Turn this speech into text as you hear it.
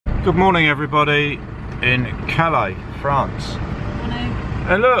Good morning everybody in Calais, France. Morning.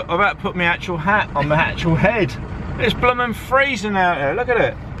 And look, I've had to put my actual hat on my actual head. It's blooming freezing out there, look at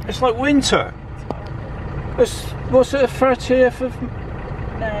it. It's like winter. It's, what's it, the 30th of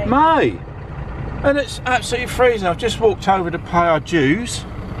May? And it's absolutely freezing. I've just walked over to pay our dues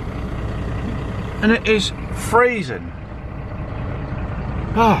and it is freezing.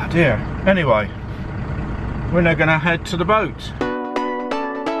 Oh dear. Anyway, we're now going to head to the boat.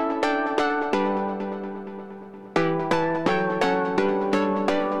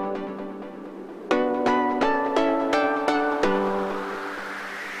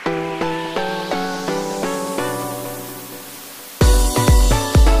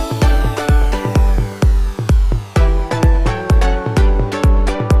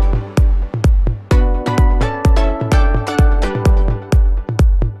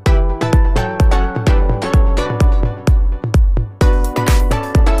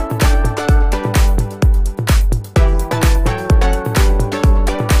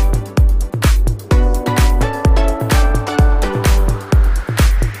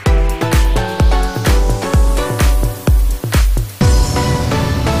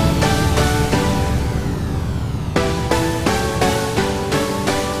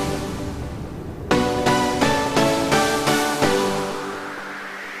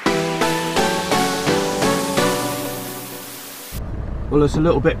 Well, it's a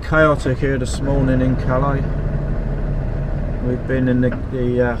little bit chaotic here this morning in Calais. We've been in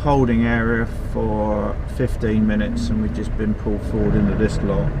the holding area for 15 minutes and we've just been pulled forward into this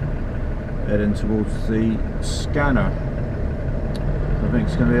lot, heading towards the scanner. I think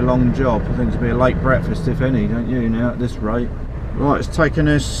it's going to be a long job. I think it's going to be a late breakfast, if any, don't you, now at this rate? Right, it's taken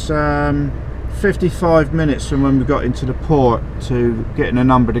us 55 minutes from when we got into the port to getting a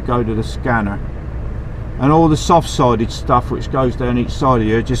number to go to the scanner. And all the soft-sided stuff which goes down each side of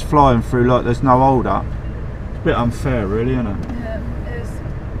you just flying through like there's no hold up. It's a bit unfair really, isn't it? Yeah, it is.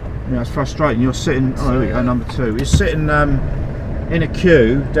 Yeah, it's frustrating. You're sitting, oh here we go, number 2. You're sitting in a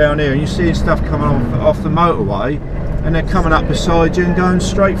queue down here and you're seeing stuff coming off the motorway and they're coming up beside you and going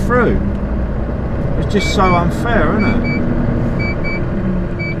straight through. It's just so unfair, isn't it?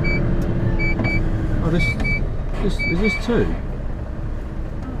 Oh, is this 2?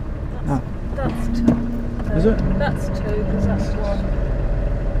 Oh, that's 2. Is it? That's 2 because that's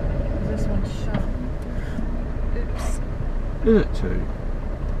 1. This one's shut. Oops. Is it 2?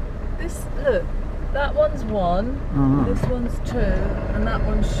 This, look, that one's 1. Oh, no. This one's 2, and that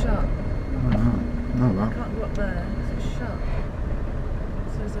one's shut. Oh, no. No, I that. can't go up there. It's shut.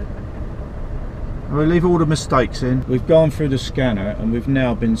 So there's a... We leave all the mistakes in. We've gone through the scanner and we've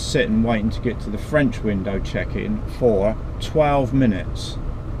now been sitting waiting to get to the French window check-in for 12 minutes.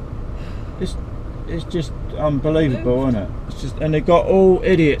 It's just unbelievable, isn't it? It's just, and they've got all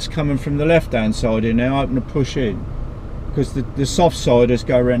idiots coming from the left-hand side here now, hoping to push in, because the soft-siders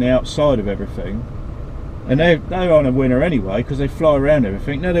go around the outside of everything, and they're on a winner anyway because they fly around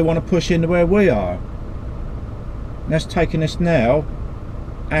everything. Now they want to push into where we are. And that's taking us now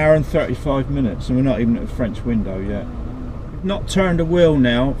hour and 35 minutes, and we're not even at the French window yet. We've not turned a wheel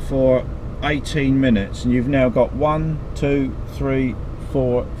now for 18 minutes, and you've now got 1, 2, 3,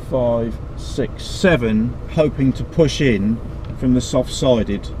 4, 5, 6, 7 hoping to push in from the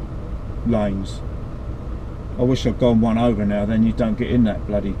soft-sided lanes. I wish I'd gone one over now, then you don't get in that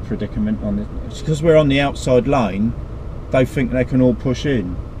bloody predicament on it. It's because we're on the outside lane, they think they can all push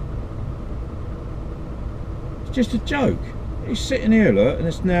in. It's just a joke. He's sitting here, look, and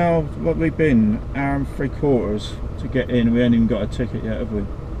it's now what we've been, hour and 3/4 to get in. We ain't even got a ticket yet, have we?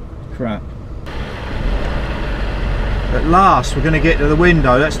 Crap. At last we're going to get to the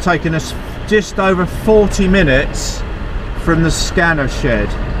window. That's taken us just over 40 minutes from the scanner shed,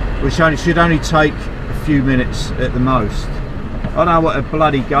 which should only take a few minutes at the most. I don't know what a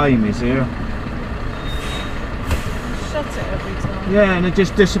bloody game is here. Shut it every time. Yeah, and it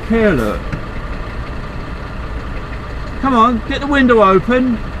just disappear, look. Come on, get the window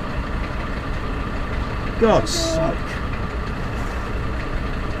open. God's sake.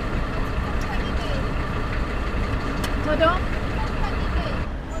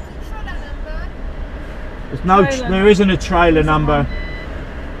 There's no, there isn't a trailer number.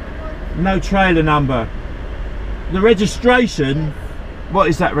 No trailer number. The registration. What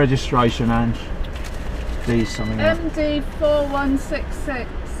is that registration, Ange? D something. MD 4166.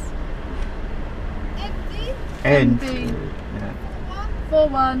 MD. Yeah.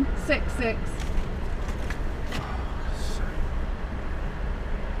 4166.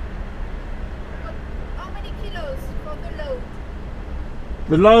 How many kilos for the load?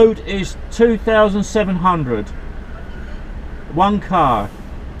 The load is 2,700. One car.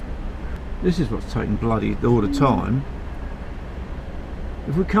 This is what's taking bloody all the time.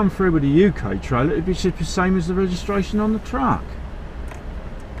 If we come through with a UK trailer, it'd be just the same as the registration on the truck.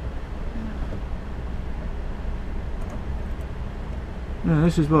 No,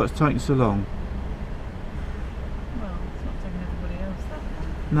 this is why it's taking so long. Well, it's not taking everybody else that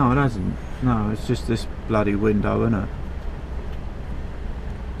long. No, it hasn't. No, it's just this bloody window, isn't it?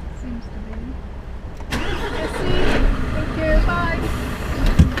 Seems to be. Thank you, bye.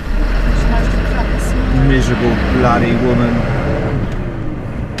 Smashed the truck this morning. Miserable bloody woman.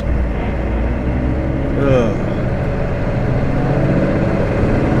 Ugh.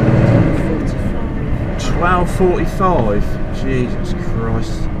 12:45. Jesus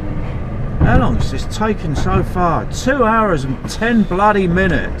Christ. How long has this taken so far? 2 hours and 10 bloody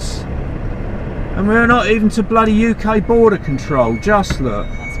minutes. And we're not even to bloody UK border control. Just look.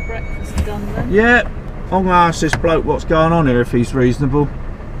 That's breakfast done then. Yep. I'm going to ask this bloke what's going on here if he's reasonable.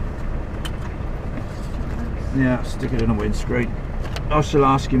 Yeah, stick it in a windscreen. I shall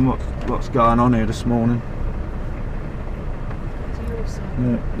ask him what's going on here this morning. To your side.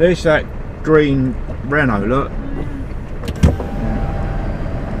 Yeah. There's that green Renault, look.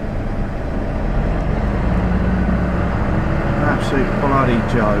 Absolute bloody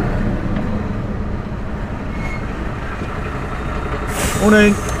joke.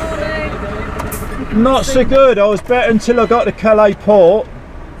 Morning. Morning. Not so good. I was better until I got to Calais port.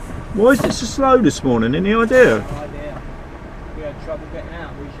 Why is it so slow this morning? Any idea? No idea. We had trouble getting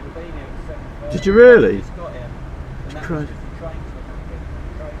out. We should have been here at 7:30. Did you really? We just got here. And that Christ. was just the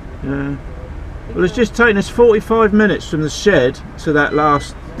train. Yeah. Well, it's just taken us 45 minutes from the shed to that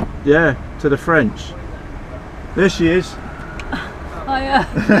last, yeah, to the French. There she is. Oh yeah.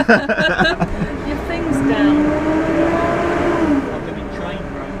 Your thing's down. Like a big train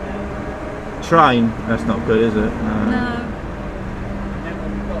broke down. Train. That's not good, is it? No. And then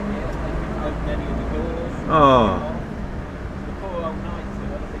when we got here, they couldn't open any of the doors. Oh, The poor old nights, the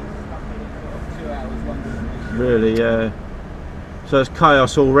other things stuck in it for 2 hours wondering. really? Yeah. So it's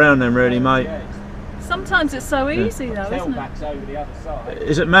chaos all round then, really, mate. Yeah, Sometimes it's so easy though, isn't it? tailback's over the other side.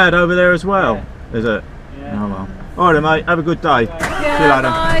 Is it mad over there as well? Yeah. Is it? Yeah. Oh well. All right, mate. Have a good day. Yeah, See you later.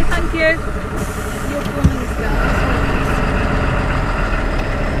 bye, thank you. Your plumbing's down.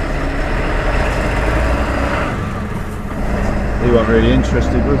 He wasn't really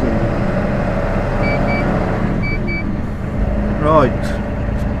interested, was he? Right.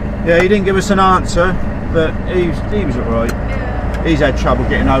 Yeah, he didn't give us an answer, but he was alright. Yeah. He's had trouble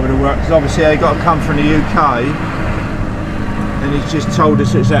getting over to work because obviously they got to come from the UK, and he's just told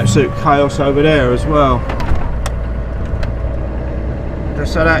us it's absolute chaos over there as well.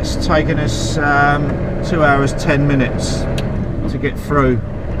 So that's taken us 2 hours 10 minutes to get through.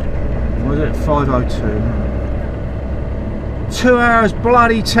 What was it? 5:02. 2 hours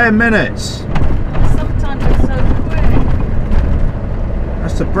bloody 10 minutes. Sometimes it's so quick.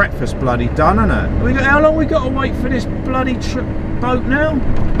 That's the breakfast bloody done, isn't it? How long we got to wait for this bloody boat now?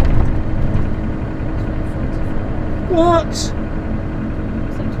 What? So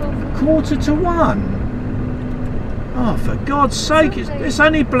 1:45? Oh, for God's sake, it's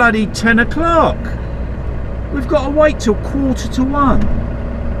only bloody 10 o'clock. We've got to wait till 1:45.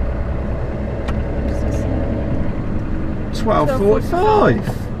 12:45.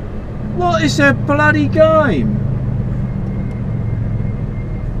 What is their bloody game?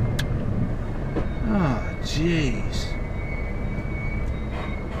 Oh, jeez.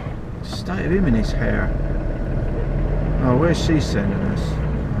 State of him in his hair. Oh, where's she sending us?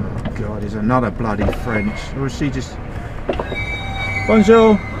 Oh God, is another bloody French. Or is she just...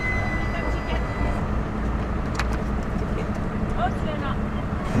 Bonjour.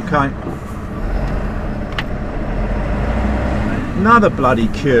 Okay. Another bloody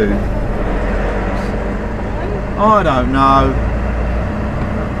queue. I don't know.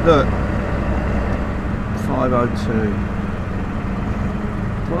 Look. 5:02.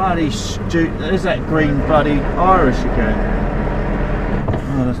 Bloody stupid. There's that green bloody Irish again.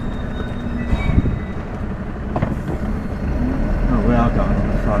 Oh, we are going on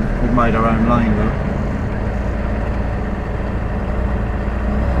the front. We've made our own lane, look.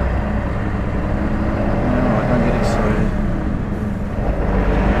 Alright, don't get excited.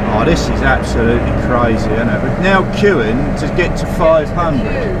 Oh, this is absolutely crazy, isn't it? We're now queuing to get to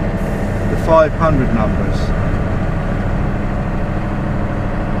 500. The 500 numbers.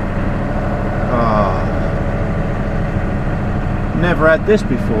 Never had this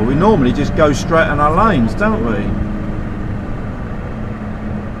before. We normally just go straight on our lanes, don't we?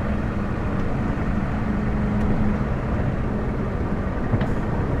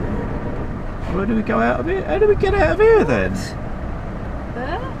 Where do we go out of here? How do we get out of here then?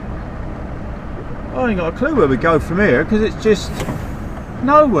 There? I ain't got a clue where we go from here because it's just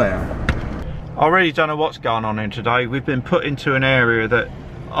nowhere. I really don't know what's going on here today. We've been put into an area that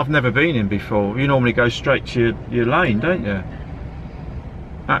I've never been in before. You normally go straight to your lane, don't you?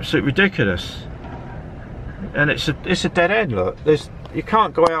 Absolutely ridiculous. And it's a dead end. Look, you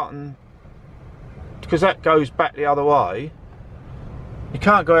can't go out and, because that goes back the other way. You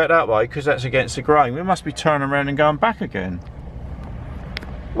can't go out that way because that's against the grain. We must be turning around and going back again.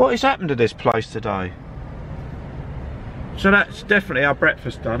 What has happened to this place today? So that's definitely our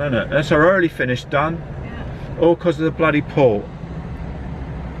breakfast done, isn't it? That's our early finish done. Yeah. All because of the bloody port.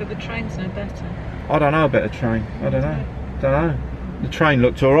 But the train's no better. I don't know about the train. I don't know. The train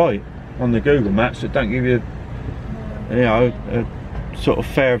looked alright on the Google Maps. It don't give you, you know, a sort of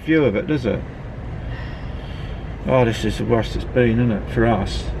fair view of it, does it? Oh, this is the worst it's been, isn't it, for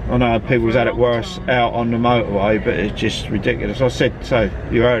us? I know people's had it worse out on the motorway, but it's just ridiculous. I said, so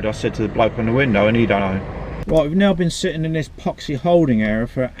you heard, I said to the bloke on the window, and he don't know. Right, we've now been sitting in this poxy holding area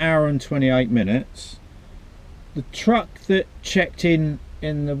for an hour and 28 minutes. The truck that checked in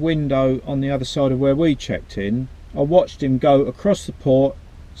the window on the other side of where we checked in, I watched him go across the port,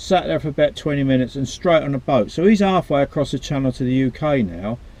 sat there for about 20 minutes and straight on a boat. So he's halfway across the channel to the UK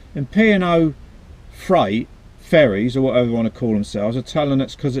now, and P&O Freight, ferries or whatever they want to call themselves, are telling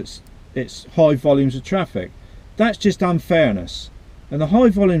us because it's high volumes of traffic. That's just unfairness. And the high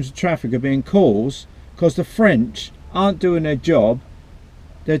volumes of traffic are being caused because the French aren't doing their job.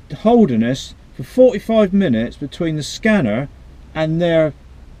 They're holding us for 45 minutes between the scanner and their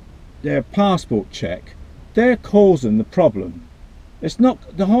passport check. They're causing the problem. It's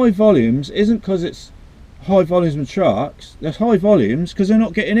not, the high volumes isn't because it's high volumes of trucks. There's high volumes because they're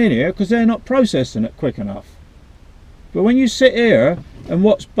not getting in here because they're not processing it quick enough. But when you sit here and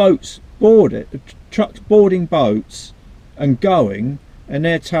watch boats boarded, trucks boarding boats and going, and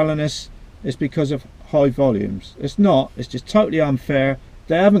they're telling us it's because of high volumes. It's not. It's just totally unfair.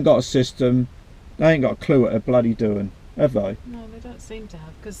 They haven't got a system. They ain't got a clue what they're bloody doing, have they? No, they don't seem to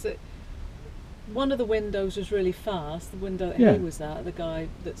have, because one of the windows was really fast, the window that Yeah. he was at, the guy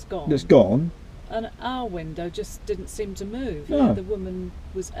that's gone. That's gone. And our window just didn't seem to move. No. Like the woman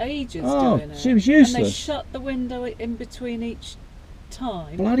was ages Oh, doing it. she was And useless. they shut the window in between each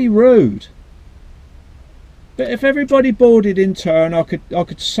time. Bloody rude. But if everybody boarded in turn, I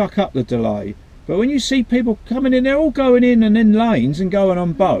could suck up the delay. But when you see people coming in, they're all going in and in lanes and going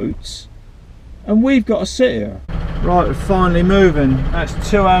on boats, and we've got to sit here. Right, we're finally moving. That's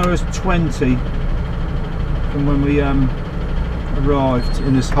 2 hours 20 from when we arrived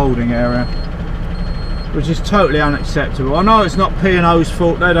in this holding area, which is totally unacceptable. I know it's not P&O's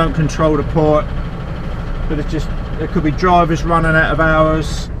fault, they don't control the port, but it's just, there could be drivers running out of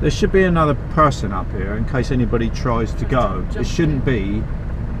hours. There should be another person up here in case anybody tries to go. It shouldn't be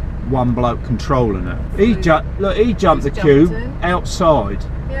one bloke controlling it. He jumped the queue outside.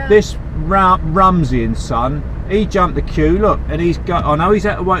 Yeah. This Rumsey and son, he jumped the queue, look, and he's got, I know he's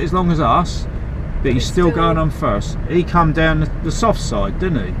had to wait as long as us, but he's still going on first. He come down the soft side,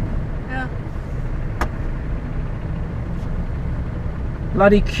 didn't he? Yeah.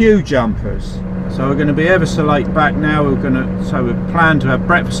 Bloody queue jumpers. So we're going to be ever so late back now. We planned to have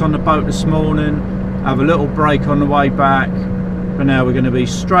breakfast on the boat this morning, have a little break on the way back, but now we're going to be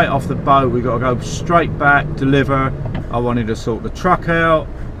straight off the boat. We've got to go straight back, deliver. I wanted to sort the truck out,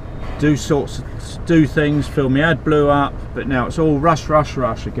 do things, feel my head blew up, but now it's all rush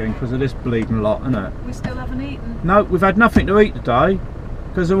again because of this bleeding lot, isn't it? We still haven't eaten. No, we've had nothing to eat today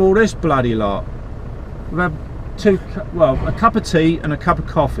because of all this bloody lot. We've had a cup of tea and a cup of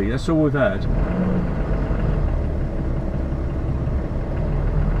coffee, that's all we've had.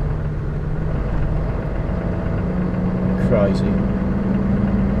 Crazy.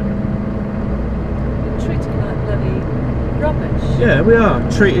 We're treated like bloody rubbish. Yeah, we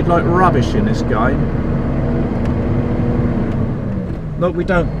are treated like rubbish in this game. Look, we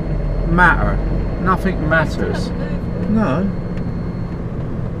don't matter. Nothing matters. No.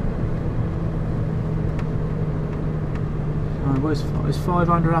 Oh, it's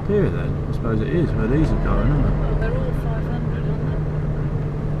 500 up here then? I suppose it is where these are going, isn't it? Well, they're all 500, aren't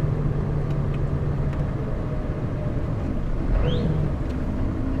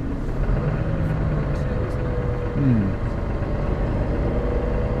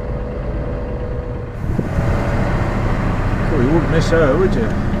Cool, you wouldn't miss her, would you? Oh,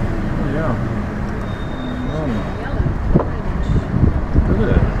 yeah. Yellow, orange. Look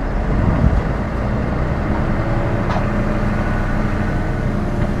at it.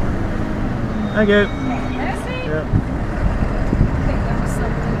 Thank you. Merci. Yeah. I think that was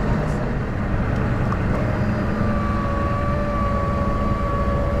something.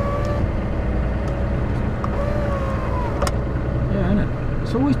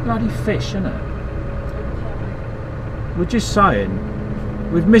 It's always bloody fish, isn't it? We're just saying,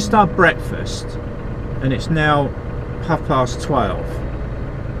 we've missed our breakfast and it's now 12:30.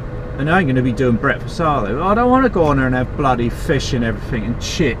 And they ain't going to be doing breakfast, are they? I don't want to go on there and have bloody fish and everything and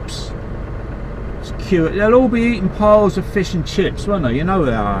chips. It's cute. They'll all be eating piles of fish and chips, won't they? You know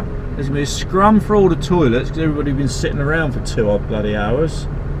they are. There's going to be a scrum for all the toilets because everybody's been sitting around for 2 odd bloody hours.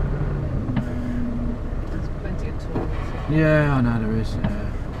 There's plenty of toilets. Yeah, I know there is. Yeah.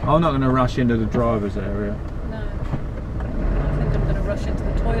 I'm not going to rush into the driver's area. No. I think I'm going to rush into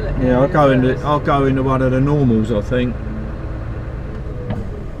the toilet. Yeah, I'll go into one of the normals, I think.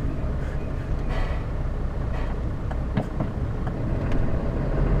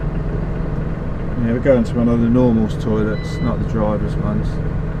 Yeah, we're going to one of the normals toilets, not the driver's ones.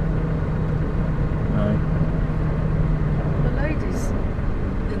 No. The ladies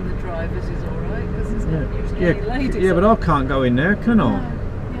in the drivers is alright because there's not usually any ladies. Yeah, but I can't go in there, can I? No,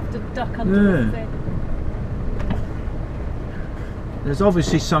 you have to duck under the thing. There's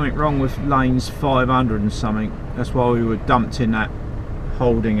obviously something wrong with lanes 500 and something. That's why we were dumped in that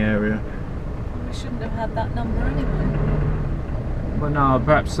holding area. We shouldn't have had that number anyway. Well, no,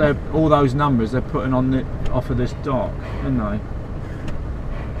 perhaps all those numbers they're putting on the off of this dock, aren't they?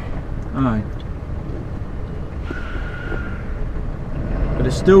 Aye. But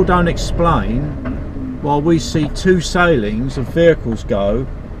it still don't explain why we see 2 sailings of vehicles go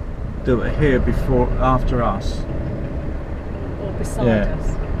that were here after us. Or beside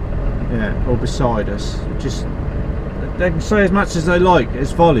us. Yeah, or beside us. Just they can say as much as they like.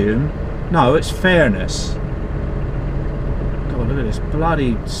 It's volume. No, it's fairness. God, look at this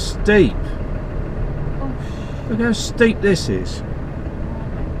bloody steep. Look how steep this is.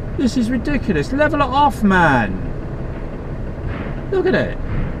 This is ridiculous. Level it off, man. Look at it.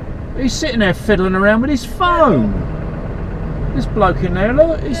 He's sitting there fiddling around with his phone. This bloke in there,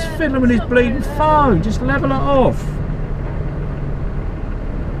 look, he's fiddling with his bleeding phone. Just level it off.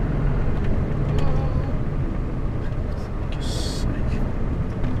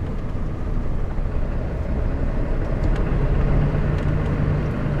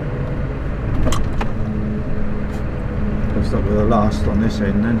 Up with the last on this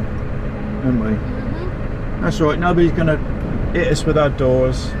end then, haven't we? That's right, nobody's going to hit us with our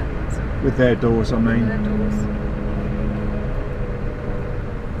doors, with their doors I mean.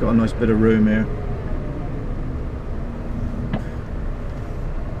 Got a nice bit of room here.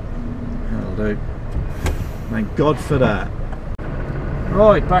 That'll do. Thank God for that.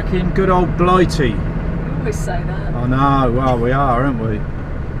 Right, back in good old Blighty. You always say that. I know, well we are, aren't we?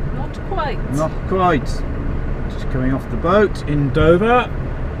 Not quite. Not quite. Coming off the boat in Dover.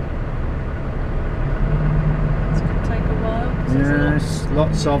 It's going to take a while. Yes,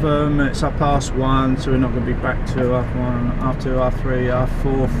 lots of them. It's 1:30, so we're not going to be back to 1:30, 3:30,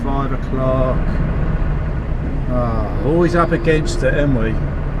 4, 5 o'clock. Always up against it, aren't we?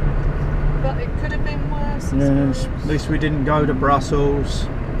 But it could have been worse. Yes, at least we didn't go to Brussels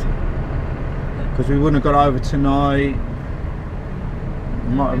because we wouldn't have got over tonight.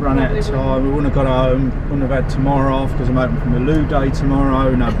 We might have run out of time. We wouldn't have got home. Wouldn't have had tomorrow off because I'm open from the loo day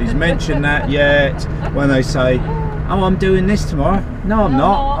tomorrow. Nobody's mentioned that yet. When they say, "Oh, I'm doing this tomorrow," no, I'm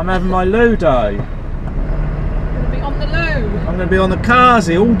not. I'm having my loo day. You're going to be on the loo. I'm going to be on the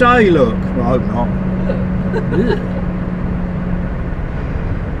carsy all day. Look, well, I hope not.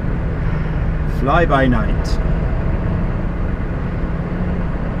 Fly by night.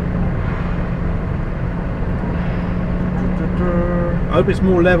 I hope it's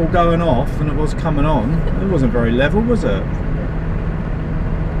more level going off than it was coming on. It wasn't very level, was it?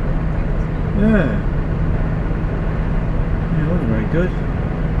 Yeah. Yeah, it wasn't very good.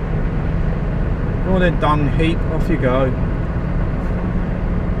 Go on then, dung heap, off you go.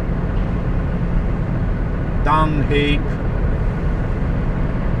 Dung heap.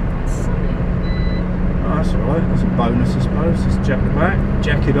 Oh, that's alright, that's a bonus I suppose. Just jack it back,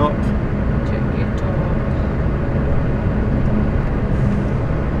 jack it up. Jack it up.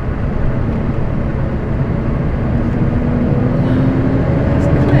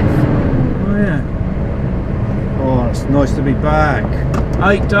 It's nice to be back.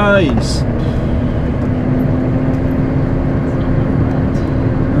 8 days.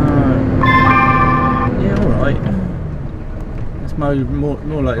 Yeah, alright. It's more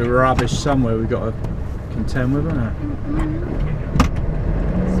like rubbish somewhere we've got to contend with, isn't it?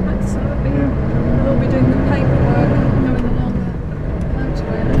 So we'll be doing the paperwork going along the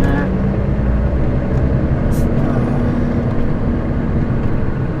motorway.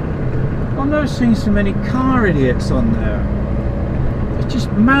 I've never seen so many car idiots on there. It's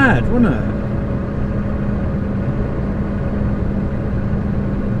just mad, wasn't it?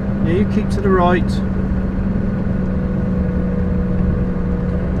 Yeah, you keep to the right.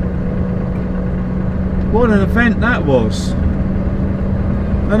 What an event that was, isn't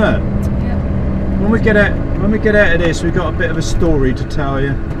it? Yeah. When we get out of this, we've got a bit of a story to tell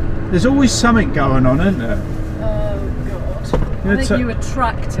you. There's always something going on, isn't there? Oh God. I think you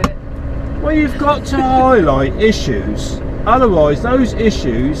attract it. Well, you've got to highlight issues. Otherwise, those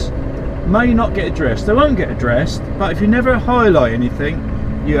issues may not get addressed. They won't get addressed, but if you never highlight anything,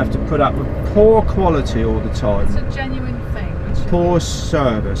 you have to put up with poor quality all the time. It's a genuine thing. Poor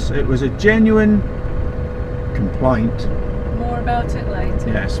service. It was a genuine complaint. More about it later.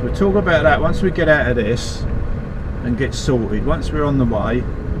 Yes, we'll talk about that once we get out of this and get sorted. Once we're on the way,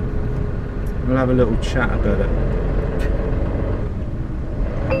 we'll have a little chat about it.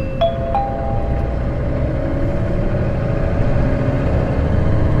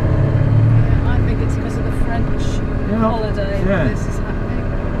 I think it's because of the French holiday that this is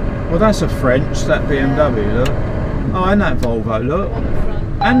happening. Well, that's a French, that BMW, look. Oh, and that Volvo, look. On the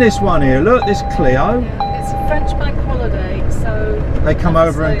front. And this one here, look, this Clio. Yeah, it's a French bank holiday, so They come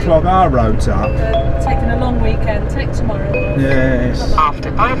over and clog our roads up. they're taking a long weekend, take tomorrow off. Yes.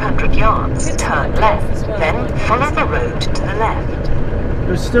 After 500 yards, Kids turn might drive as left, well. then follow the road to the left.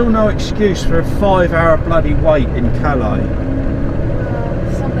 There's still no excuse for a 5-hour bloody wait in Calais.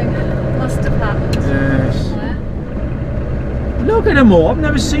 Something must have happened. Yes. somewhere. Look at them all. I've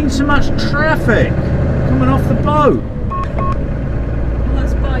never seen so much traffic coming off the boat. All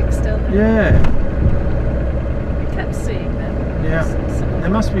those bikes still there. Yeah. We kept seeing them. Yeah. There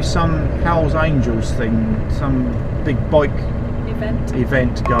must be some Hell's Angels thing, some big bike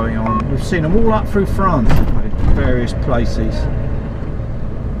event going on. We've seen them all up through France, haven't we? Various places.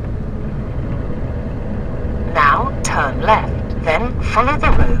 Now turn left, then follow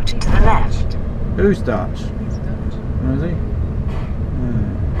the road to the left. Who's Dutch? He's Dutch. Where is he?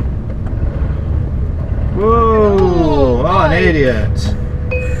 Whoa! Oh, an idiot.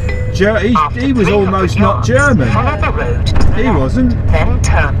 He was almost not German. Follow the road to the He left, wasn't. then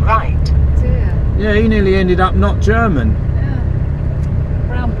turn right. Dear. Yeah, he nearly ended up not German. Yeah.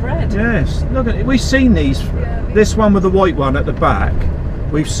 Brown bread. Yes, look at it. We've seen these. Yeah, This one with the white one at the back.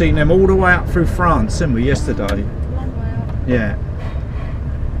 We've seen them all the way up through France, didn't we, yesterday? Long way up. Yeah.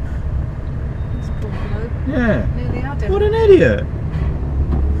 This poor bloke. Yeah. Nearly had him. What an idiot.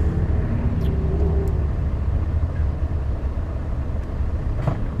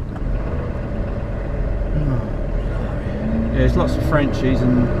 Yeah, there's lots of Frenchies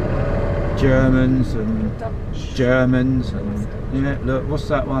and Germans and Dutch. Germans and yeah, look, what's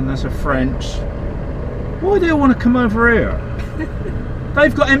that one? That's a French. Why do they want to come over here?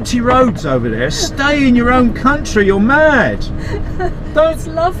 They've got empty roads over there. Stay in your own country, you're mad. It's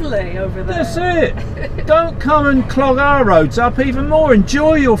lovely over there. That's it. Don't come and clog our roads up even more.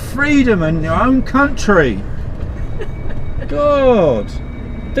 Enjoy your freedom and your own country. God.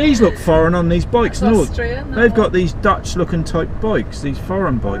 These look foreign on these bikes. That's No, Austrian, that they've got one. these Dutch looking type bikes, these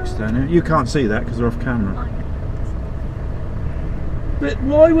foreign bikes down here. You can't see that because they're off camera. But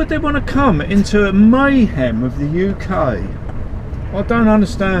why would they want to come into a mayhem of the UK? I don't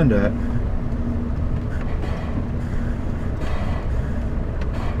understand it.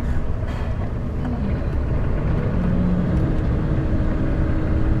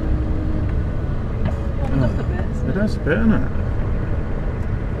 Warmed up a bit. It does a bit, isn't it?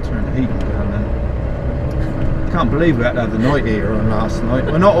 Turn the heating down then. Can't believe we had to have the night heater on last night.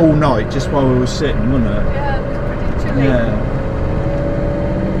 Well, not all night, just while we were sitting, wasn't it? Yeah, it was pretty chilly. Yeah.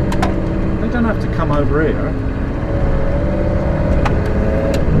 They don't have to come over here.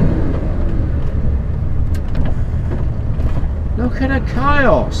 Look at the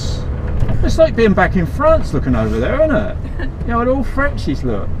chaos. It's like being back in France looking over there, isn't it? You know, all Frenchies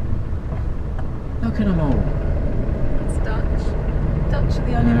look. Look at them all. It's Dutch. Dutch are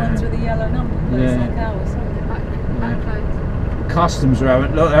the only Yeah. ones with a yellow number plates Yeah. like ours, aren't they? Backplates. Customs are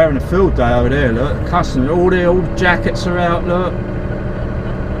having, look, they're having a field day over there, look. Customs, all the old jackets are out, look.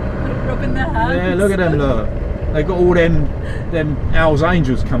 Rubbing their hands. Yeah, look at them, look. They got all them Hell's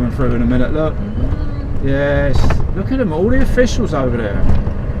Angels coming through in a minute, look. Yes, look at them, all the officials over there.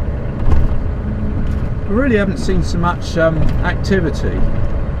 I really haven't seen so much activity.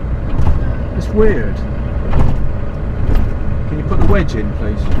 It's weird. Can you put the wedge in,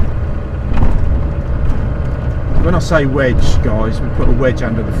 please? When I say wedge, guys, we put a wedge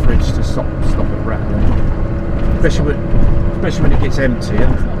under the fridge to stop it rattling. Especially when it gets empty.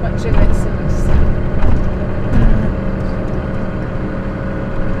 Yeah? It's not much in it, so it's...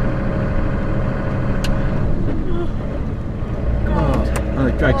 Oh,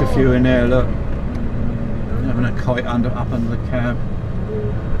 they dragged a few in there, look. Having a kite up under the cab.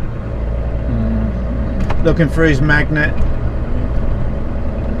 looking for his magnet.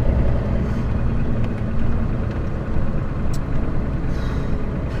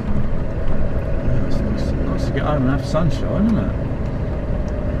 It's nice to get home and have sunshine, isn't it?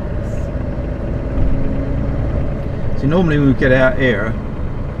 See, normally when we get out here,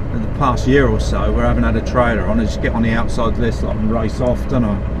 in the past year or so, we haven't had a trailer on. I just get on the outside list like, and race off, don't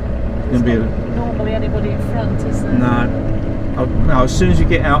I? It's There's not normally anybody in front, is there? No. No, as soon as you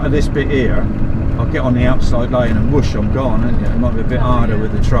get out of this bit here, I'll get on the outside lane and whoosh, I'm gone, isn't it? It might be a bit harder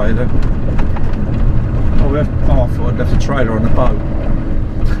with the trailer. Oh, I thought I'd left the trailer on the boat.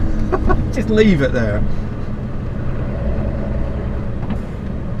 Just leave it there.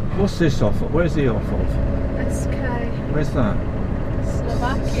 What's this off of? Where's he off of? SK. Where's that?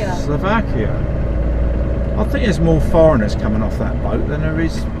 Slovakia. Slovakia. I think there's more foreigners coming off that boat than there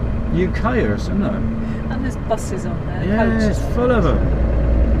is UKers, isn't there? And there's buses on there. Yeah, coaches it's on full there. of them.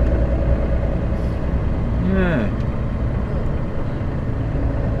 Yeah.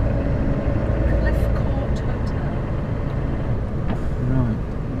 Cliff Court Hotel. Right.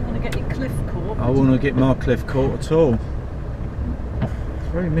 You want to get your Cliff Court? I want to get my Cliff Court at all. It's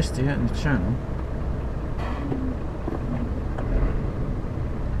very misty out in the channel.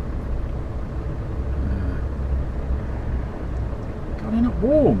 God, they're not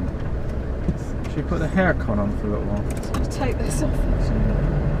warm. Should we put the haircon on for a little while? So you take this off.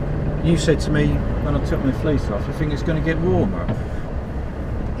 You said to me when I took my fleece off, you think it's going to get warmer?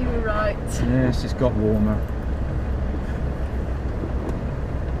 You were right. Yes, it's got warmer.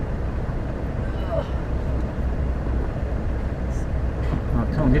 I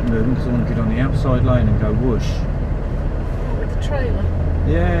can't get moving because I want to get on the outside lane and go whoosh. What, with the trailer?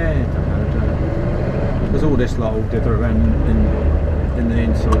 Yeah, don't know, do it. There's all this lot all dither around in the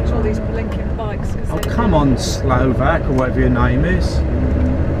inside. All these blinking bikes. Oh, come on, Slovak, or whatever your name is.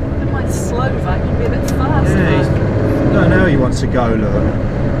 Never mind Slovak, you'd be a bit fast. Yeah, no, now he wants to go, look.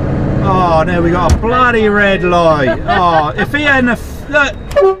 Oh, there we got a bloody red light. Oh, if he hadn't look,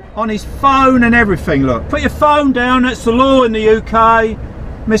 on his phone and everything, look. Put your phone down, that's the law in the UK,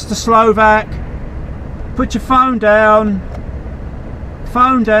 Mr. Slovak. Put your phone down.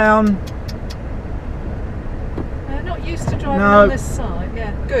 Phone down. They're not used to driving No. on this side.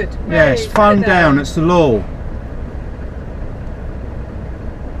 Yeah, good. Yes, Hey, phone put it down, that's the law.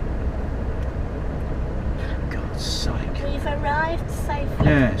 God's sake. We've arrived safely.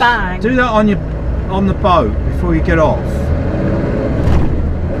 Yes. Bang. Do that on the boat before you get off.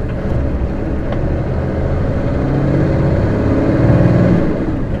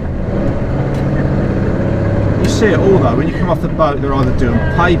 You see it all though, when you come off the boat they're either doing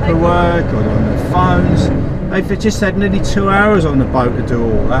paperwork or they're on their phones. They've just had nearly 2 hours on the boat to do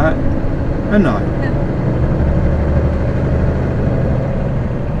all that. Haven't they?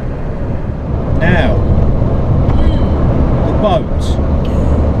 Now, the boat.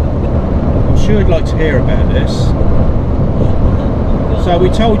 I'm sure you'd like to hear about this. So we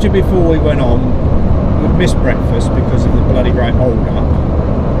told you before we went on, we'd missed breakfast because of the bloody great hold up.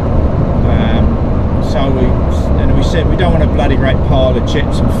 So we said we don't want a bloody great pile of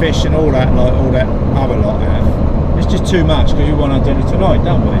chips and fish and all that like all that other lot have. It's just too much because we want our dinner tonight,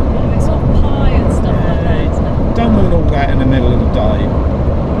 don't we? Well, it's all pie and stuff like that, isn't it? Don't want all that in the middle of the day.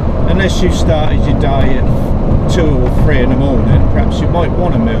 Unless you started your day at 2 or 3 in the morning, perhaps you might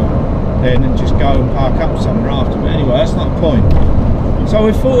want a meal then and just go and park up somewhere after. But anyway, that's not the point. So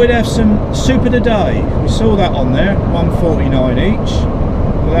we thought we'd have some soup of the day. We saw that on there, $1.49 each.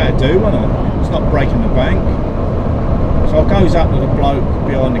 Well, that'd do, wouldn't it? It's not breaking the bank. So I goes up to the bloke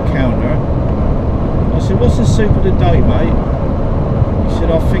behind the counter. I said, "What's the soup of the day, mate?" He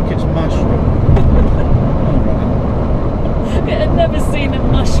said, "I think it's mushroom." It had never seen a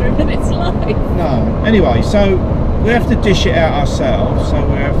mushroom in its life. No. Anyway, so we have to dish it out ourselves. So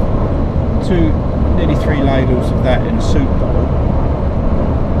we have nearly 3 ladles of that in a soup bowl.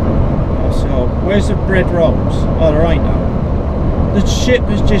 I said, "Oh, where's the bread rolls?" "Oh, there ain't none." The ship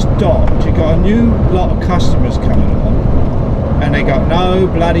has just docked. You've got a new lot of customers coming on, and they got no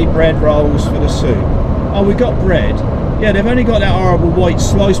bloody bread rolls for the soup. "Oh, we got bread." Yeah, they've only got that horrible white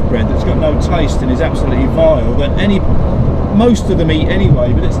sliced bread that's got no taste and is absolutely vile. That most of them eat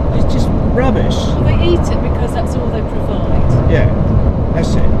anyway, but it's just rubbish. Well, they eat it because that's all they provide. Yeah,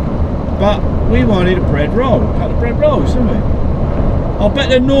 that's it. But we wanted a bread roll, a couple of bread rolls, didn't we? I bet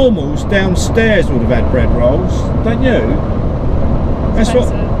the normals downstairs would have had bread rolls, don't you? That's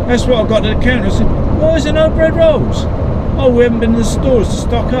what I got at the counter. I said, "Why is there no bread rolls?" "Oh, we haven't been to the stores to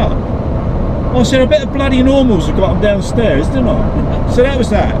stock up." I said, "I bet the bloody normals have got them downstairs, didn't I?" So that was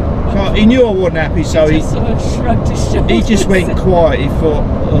that. He knew I wasn't happy, so He just sort of shrugged his shoulders. he just went quiet. He thought,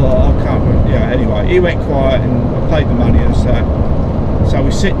 oh, I can't. Yeah. Anyway, he went quiet, and I paid the money and sat. So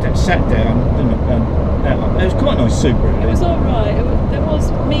we sat down, and it was quite a nice soup, really. It was all right. There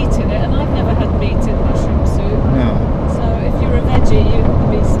was meat in it, and I've never had meat in mushroom soup. No. So if you're a veggie,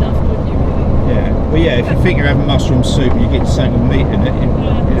 you'd be stuffed, wouldn't you? Really? Yeah. Well, yeah. If you think you're having mushroom soup, and you get something with meat in it.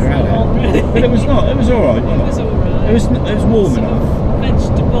 You're had it. Really. But it was not. It was all right. It was all right. It was warm Sort enough. of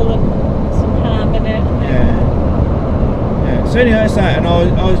vegetable and some ham in it. Yeah. So anyway, that's that, and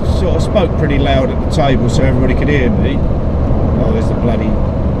I sort of spoke pretty loud at the table so everybody could hear me. Oh, there's the bloody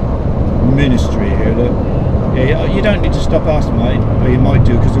ministry here. Look. Yeah, you don't need to stop us, mate. Well, you might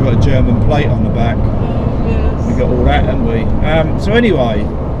do because we've got a German plate on the back. Oh, yes. We got all that, haven't we? So anyway,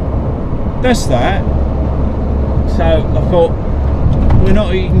 that's that. So I thought we're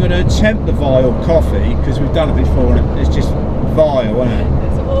not even going to attempt the vile coffee because we've done it before, and it's just vile, isn't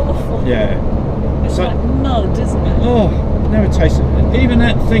it? It's awful. Yeah. It's So- like mud, isn't it? Oh, never tasted it. Even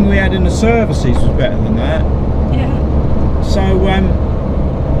that thing we had in the services was better than that. Yeah. So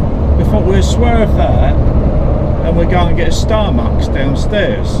we thought we'll swerve that and we'll go and get a Starbucks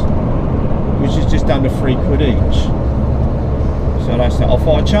downstairs, which is just under £3 each. So that's that. I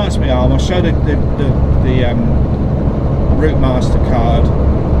thought I'd chance my arm. I'll show the Route Master card.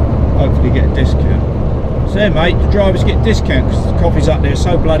 Hopefully get a discount. So yeah, mate, the drivers get discount because the coffee's up there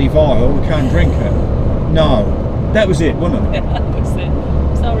so bloody vile we can't drink it. No, that was it, wasn't it? That was it.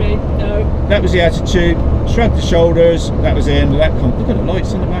 Sorry, no. That was the attitude. Shrugged the shoulders. That was the end of that. Look at the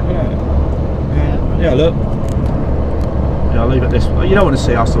lights in the back of that. Yeah, look. Yeah, I'll leave it this way. You don't want to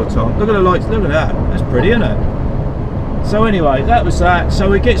see us all the time. Look at the lights. Look at that. That's pretty, isn't it? So anyway, that was that. So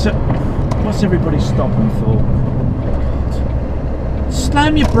we get some. What's everybody stopping for? God.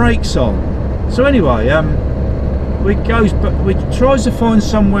 Slam your brakes on. So anyway, we tries to find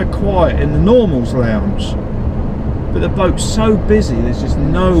somewhere quiet in the normals lounge, but the boat's so busy. There's just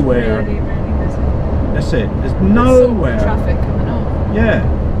nowhere. Really, really busy. That's it. There's There's nowhere. some traffic coming off.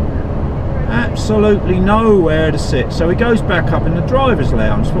 Yeah. Absolutely nowhere to sit. So he goes back up in the driver's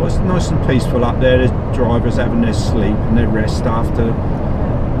lounge. Well, it's nice and peaceful up there. There's drivers having their sleep and their rest after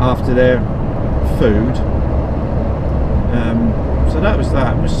their food. So that was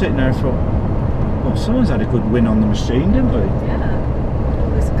that. I was sitting there and thought, well, someone's had a good win on the machine, didn't we? Yeah. All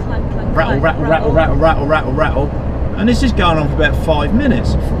this clank, clank, Rattle, clank, rattle, rattle, rattle, rattle, rattle, rattle. And this is going on for about 5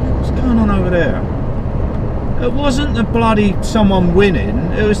 minutes. I thought, what's going on over there? It wasn't the bloody someone winning,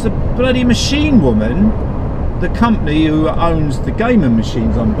 it was the bloody machine woman, the company who owns the gaming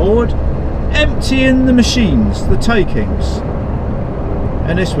machines on board, emptying the machines, the takings.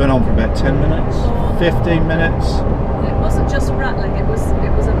 And this went on for about 10 minutes, 15 minutes. It wasn't just rattling, it was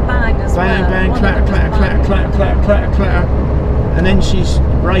a bang as Bang, well. bang, One clatter, of them was clatter, clatter, banging. clatter, clatter, clatter, clatter. And then she's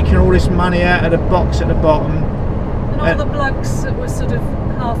raking all this money out of the box at the bottom. And all the blokes that were sort of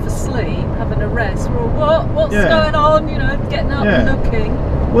half asleep, having a rest, were all, what's Yeah. going on? You know, getting up and Yeah.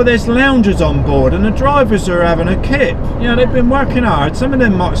 looking. Well, there's loungers on board and the drivers are having a kip. You know, they've been working hard. Some of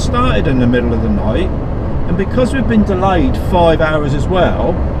them might have started in the middle of the night. And because we've been delayed 5 hours as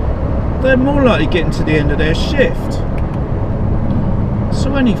well, they're more likely getting to the end of their shift.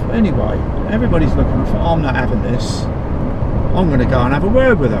 So anyway, everybody's looking for, I'm not having this. I'm going to go and have a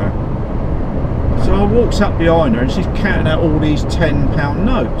word with her. So I walks up behind her and she's counting out all these £10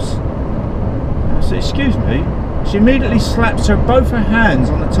 notes. I said, excuse me. She immediately slaps both her hands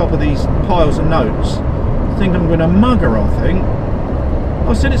on the top of these piles of notes. I think I'm going to mug her, I think.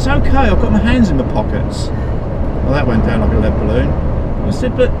 I said, it's okay, I've got my hands in my pockets. Well, that went down like a lead balloon. I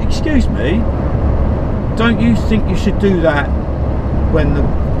said, but excuse me, don't you think you should do that when the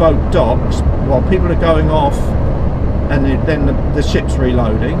boat docks while people are going off and then the ship's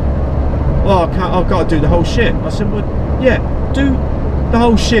reloading? Well, I've got to do the whole ship. I said, well, yeah, do the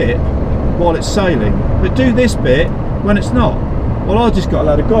whole ship while it's sailing, but do this bit when it's not. Well, I just got a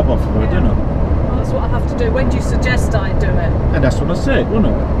load of gob off of her, didn't I? Well, that's what I have to do. When do you suggest I do it? And that's what I said, wasn't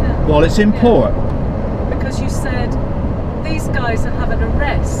it? Yeah. While it's in port. Because you said these guys are having a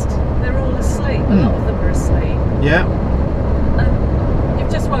rest. They're all asleep. A lot of them are asleep. Yeah. And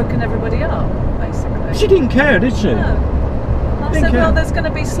you've just woken everybody up, basically. She didn't care, did she? No. I Didn't said, care. well, there's going to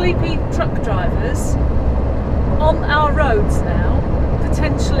be sleepy truck drivers on our roads now,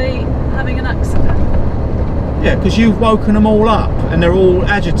 potentially having an accident. Yeah, because you've woken them all up and they're all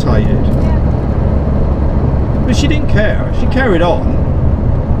agitated. Yeah. But she didn't care. She carried on.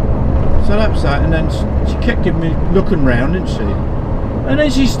 So that was that. And then she kept giving me looking round, didn't she? And then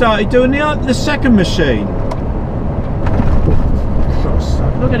she started doing the second machine.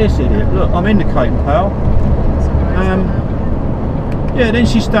 Look at this idiot. Look, I'm indicating, pal. Yeah, then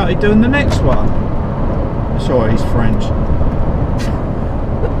she started doing the next one. Sorry, he's French.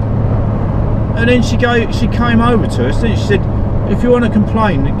 And then she came over to us, then she said, if you want to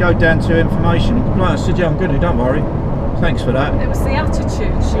complain, go down to information and complain. I said, yeah, I'm going to, don't worry. Thanks for that. It was the attitude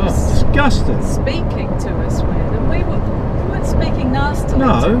she was Disgusting. speaking to us with, and we weren't speaking nastily to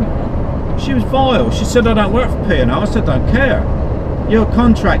her. No, she was vile. She said, I don't work for P&O. I said, don't care. You're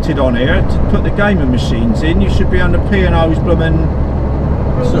contracted on here to put the gaming machines in. You should be under P&O's blooming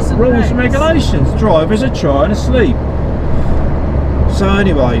rules and regulations. Drivers are trying to sleep. So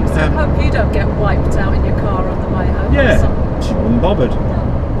anyway, So I hope you don't get wiped out in your car on the way home. yeah, she wasn't bothered.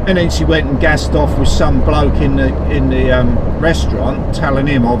 And then she went and gassed off with some bloke in the restaurant, telling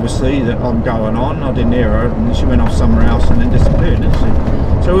him obviously that I'm going on. I didn't hear her, and then she went off somewhere else and then disappeared, didn't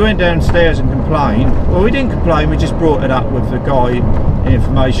she? So we went downstairs and complained. Well, we didn't complain. We just brought it up with the guy in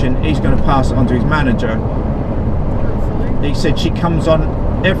information. He's going to pass it on to his manager. Hopefully. He said she comes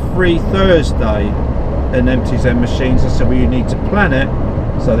on every Thursday and empties their machines. I said, well, you need to plan it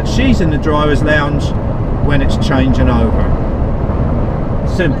so that she's in the driver's lounge when it's changing over.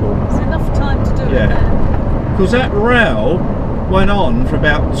 Simple. There's enough time to do it Yeah. then. Because that row went on for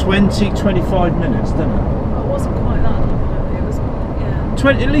about 20-25 minutes, didn't it? Well, it wasn't quite that long, it was, yeah.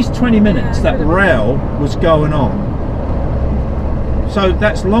 At least 20 minutes Yeah, that really. row was going on. So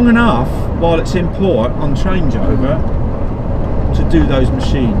that's long enough while it's in port on changeover to do those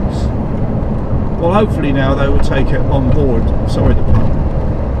machines. Well, hopefully now they will take it on board. Sorry, the pun.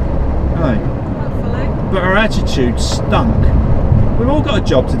 Hey. Hopefully. But her attitude stunk. We've all got a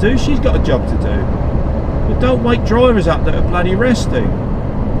job to do. She's got a job to do. But don't wake drivers up that are bloody resting.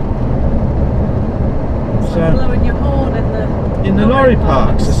 It's like blowing your horn in the lorry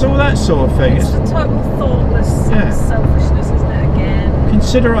parks. It's all that sort of thing. It's the total thoughtless Yeah. selfishness, isn't it, again?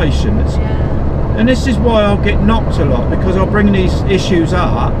 Consideration. Yeah. And this is why I'll get knocked a lot, because I'll bring these issues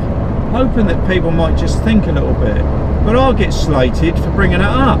up hoping that people might just think a little bit. But I'll get slated for bringing it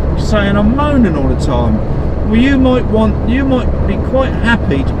up, saying I'm moaning all the time. Well, you might be quite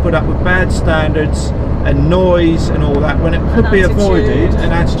happy to put up with bad standards and noise and all that when it could be avoided,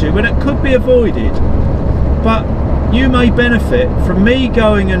 and attitude, when it could be avoided. But you may benefit from me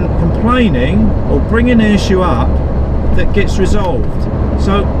going and complaining or bringing an issue up that gets resolved.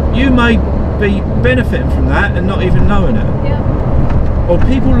 So you may be benefiting from that and not even knowing it. Yeah. Or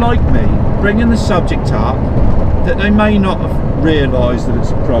people like me bringing the subject up that they may not have realised that it's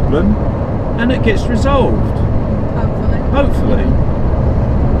a problem, and it gets resolved. Hopefully.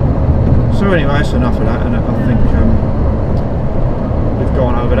 So anyway, that's enough of that, and I think we've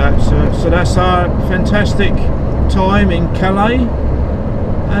gone over that. So that's our fantastic time in Calais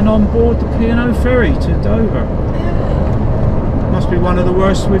and on board the P&O ferry to Dover. Must be one of the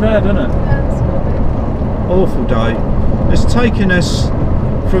worst we've had, isn't it? Awful day. It's taken us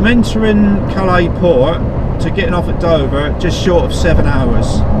from entering Calais port to getting off at Dover just short of 7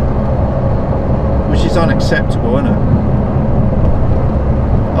 hours, which is unacceptable, isn't it?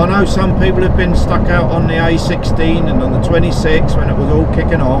 I know some people have been stuck out on the A16 and on the 26 when it was all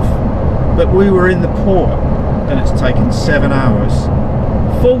kicking off, but we were in the port and it's taken 7 hours.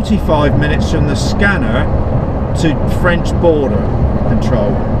 45 minutes from the scanner to French border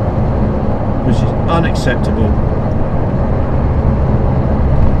control, which is unacceptable.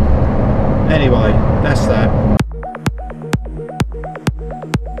 Anyway, that's that.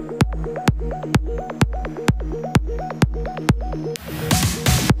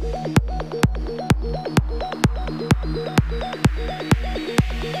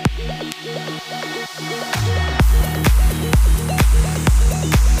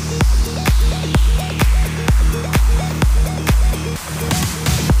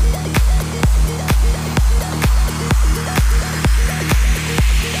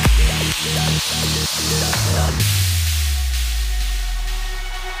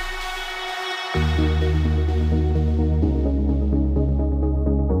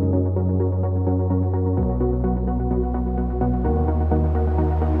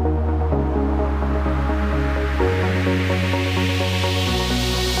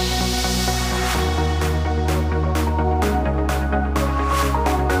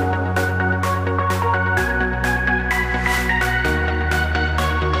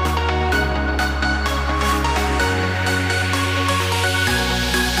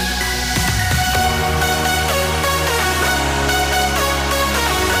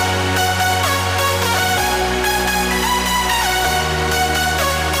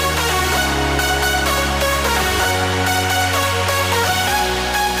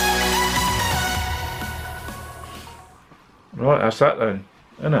 Right, that's that then,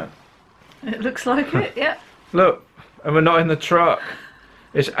 isn't it? It looks like it, yeah. Look, and we're not in the truck.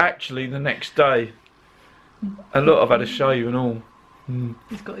 It's actually the next day. And look, I've had a shave and all.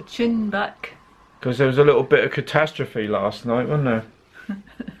 He's got a chin back. Because there was a little bit of catastrophe last night, wasn't there?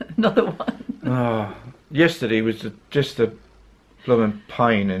 Another one. Oh, yesterday was just a blooming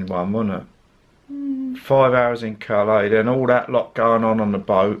pain in one, wasn't it? 5 hours in Calais, then all that lot going on the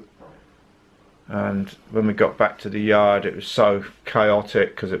boat. And when we got back to the yard, it was so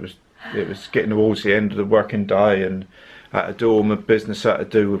chaotic because it was getting towards the end of the working day, and I had to do all my business I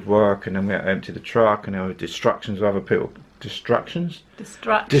had to do with work, and then we had to empty the truck, and there were distractions with other people. Distractions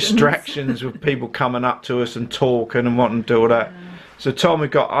with people coming up to us and talking and wanting to do all that. So time we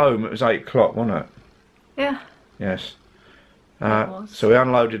got home, it was 8 o'clock, wasn't it? Yeah. Yes. Was. So we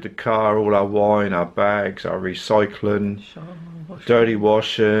unloaded the car, all our wine, our bags, our recycling, dirty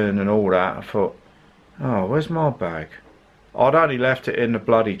washing and all that. I thought, oh, where's my bag? I'd only left it in the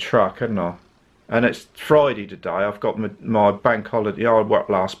bloody truck, hadn't I? And it's Friday today. I've got my bank holiday. I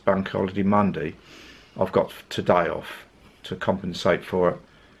worked last bank holiday Monday. I've got today off to compensate for it.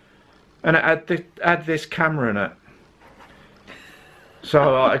 And it had this camera in it.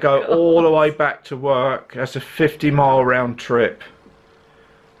 So I go all the way back to work. That's a 50-mile round trip.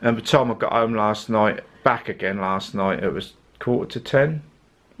 And by the time I got home last night, back again last night, it was 9:45.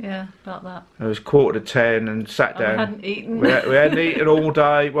 Yeah, about that. It was 9:45 and sat down. We hadn't eaten. We hadn't eaten all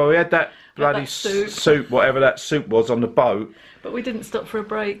day. Well, we had that bloody soup, whatever that soup was, on the boat. But we didn't stop for a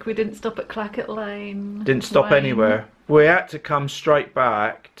break. We didn't stop at Clackett Lane. Didn't stop Wayne. anywhere. We had to come straight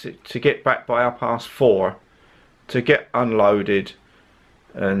back to get back by 4:30 to get unloaded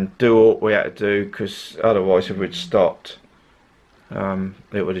and do what we had to do, because otherwise if we'd stopped,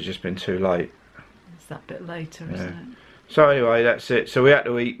 it would have just been too late. It's that bit later, isn't it? So anyway, that's it. So we had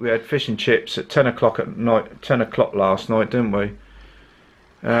to eat. We had fish and chips at 10 o'clock at night, 10 o'clock last night, didn't we?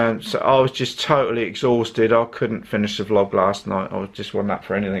 So I was just totally exhausted. I couldn't finish the vlog last night. I just wasn't up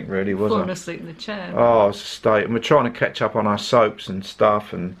for anything really, was I? Falling asleep in the chair. Oh, it's a state. And we're trying to catch up on our soaps and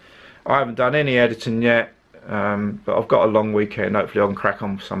stuff, and I haven't done any editing yet. But I've got a long weekend. Hopefully I can crack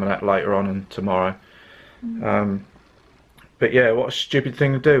on with some of that later on and tomorrow. But yeah, what a stupid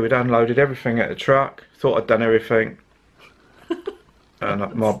thing to do. We'd unloaded everything at the truck. Thought I'd done everything.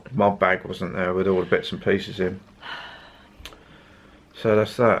 And my bag wasn't there with all the bits and pieces in. So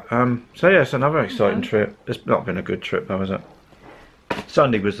that's that. So yeah, it's another exciting trip. It's not been a good trip though, has it?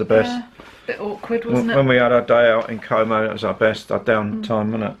 Sunday was the best. Yeah, a bit awkward, wasn't it? When we had our day out in Como, it was our best, our down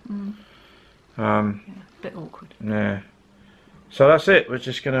time, wasn't it? Yeah, a bit awkward. Yeah. So that's it. We're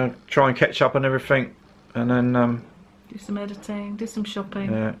just going to try and catch up on everything, and then do some editing, do some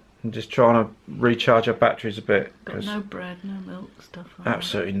shopping. Yeah, and just trying to recharge our batteries a bit. Got no bread, no milk, stuff like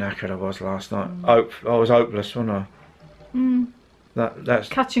absolutely knackered I was last night. I was hopeless, wasn't I? That's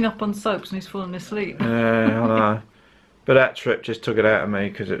catching up on soaps and he's falling asleep. Yeah, I know. But that trip just took it out of me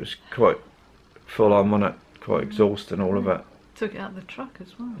because it was quite full on, wasn't it? Quite exhausting, all of it. Took it out of the truck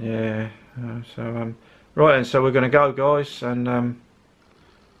as well. Yeah. Right then, so we're going to go, guys, and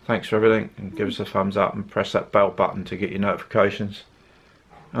thanks for everything, and give us a thumbs up and press that bell button to get your notifications.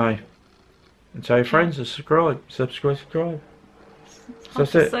 Aye. And tell your friends to subscribe. It's hard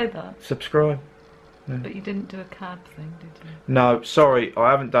That's to it. say that. Subscribe. Yeah. But you didn't do a cab thing, did you? No, sorry,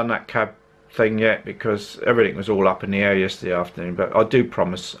 I haven't done that cab thing yet because everything was all up in the air yesterday afternoon, but I do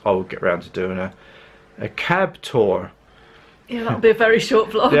promise I will get round to doing a cab tour. Yeah, that'll be a very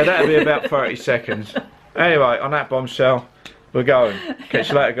short vlog. Yeah, that'll be about 30 seconds. Anyway, on that bombshell, we're going. Catch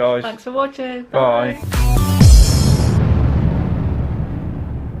you later, guys. Thanks for watching. Bye. Bye.